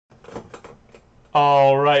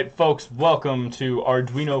Alright folks, welcome to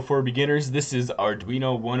Arduino for Beginners. This is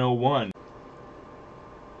Arduino 101.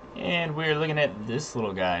 And we're looking at this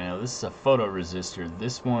little guy. Now this is a photoresistor.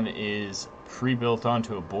 This one is pre-built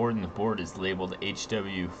onto a board, and the board is labeled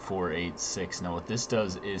HW486. Now what this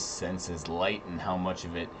does is senses light and how much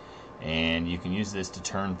of it, and you can use this to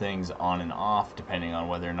turn things on and off depending on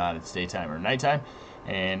whether or not it's daytime or nighttime.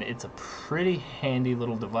 And it's a pretty handy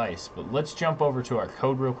little device. But let's jump over to our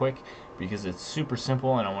code real quick because it's super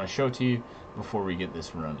simple and I want to show it to you before we get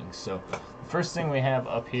this running. So the first thing we have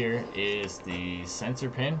up here is the sensor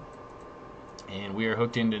pin, and we are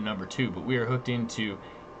hooked into number 2, but we are hooked into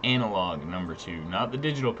analog number 2, not the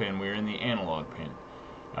digital pin. We're in the analog pin,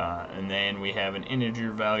 and then we have an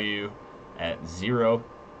integer value at 0,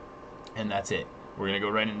 and that's it. We're going to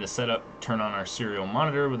go right into setup, turn on our serial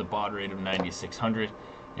monitor with a baud rate of 9600,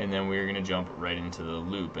 and then we're going to jump right into the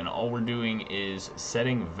loop. And all we're doing is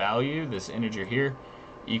setting value, this integer here,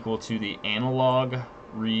 equal to the analog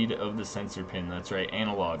read of the sensor pin. That's right,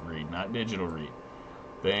 analog read, not digital read.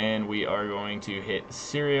 Then we are going to hit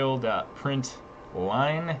serial.print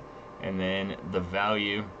line, and then the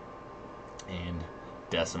value and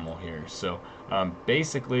decimal here. So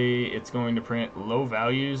basically it's going to print low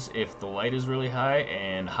values if the light is really high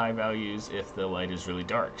and high values if the light is really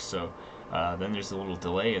dark. So then there's a little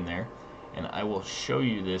delay in there, and I will show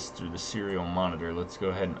you this through the serial monitor. Let's go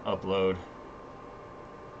ahead and upload,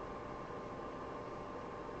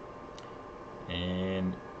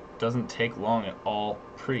 and it doesn't take long at all.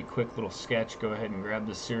 Pretty quick little sketch. Go ahead and grab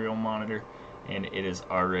the serial monitor, and it is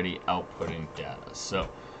already outputting data. So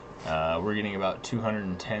we're getting about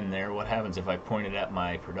 210 there. What happens if I point it at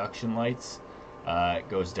my production lights? It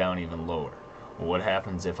goes down even lower. Well, what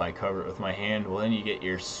happens if I cover it with my hand? Well, then you get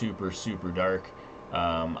your super dark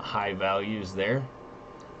high values there.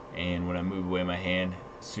 And when I move away my hand,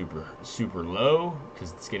 super low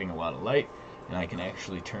because it's getting a lot of light. And I can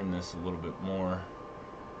actually turn this a little bit more.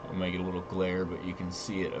 I'll make it a little glare, but you can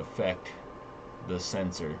see it affect the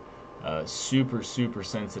sensor. Super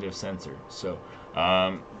sensitive sensor. So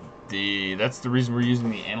that's the reason we're using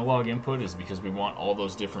the analog input, is because we want all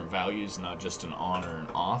those different values, not just an on or an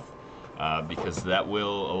off, because that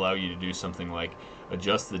will allow you to do something like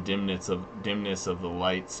adjust the dimness of the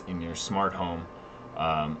lights in your smart home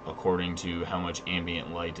according to how much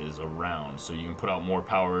ambient light is around. So you can put out more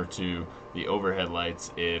power to the overhead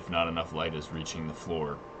lights if not enough light is reaching the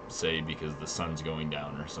floor, say because the sun's going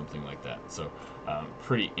down or something like that. So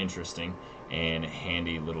pretty interesting and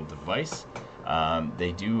handy little device.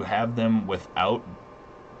 They do have them without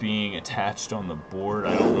being attached on the board.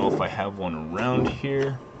 I don't know if I have one around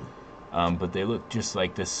here, but they look just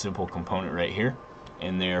like this simple component right here,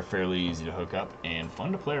 and they are fairly easy to hook up and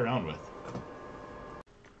fun to play around with.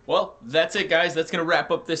 Well, that's it, guys. That's going to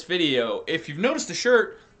wrap up this video. If you've noticed the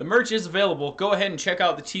shirt, the merch is available. Go ahead and check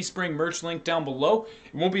out the Teespring merch link down below.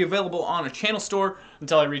 It won't be available on a channel store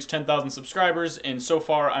until I reach 10,000 subscribers, and so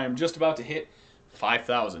far I am just about to hit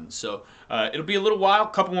 5,000. So it'll be a little while, a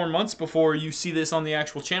couple more months before you see this on the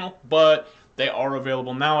actual channel, but they are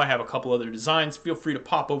available now. I have a couple other designs. Feel free to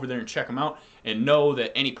pop over there and check them out, and know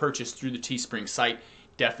that any purchase through the Teespring site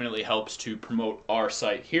definitely helps to promote our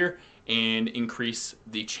site here and increase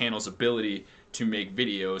the channel's ability to make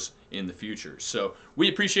videos in the future. So we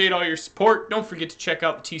appreciate all your support. Don't forget to check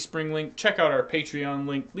out the Teespring link, check out our Patreon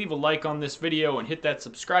link, leave a like on this video, and hit that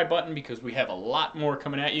subscribe button because we have a lot more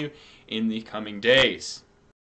coming at you in the coming days.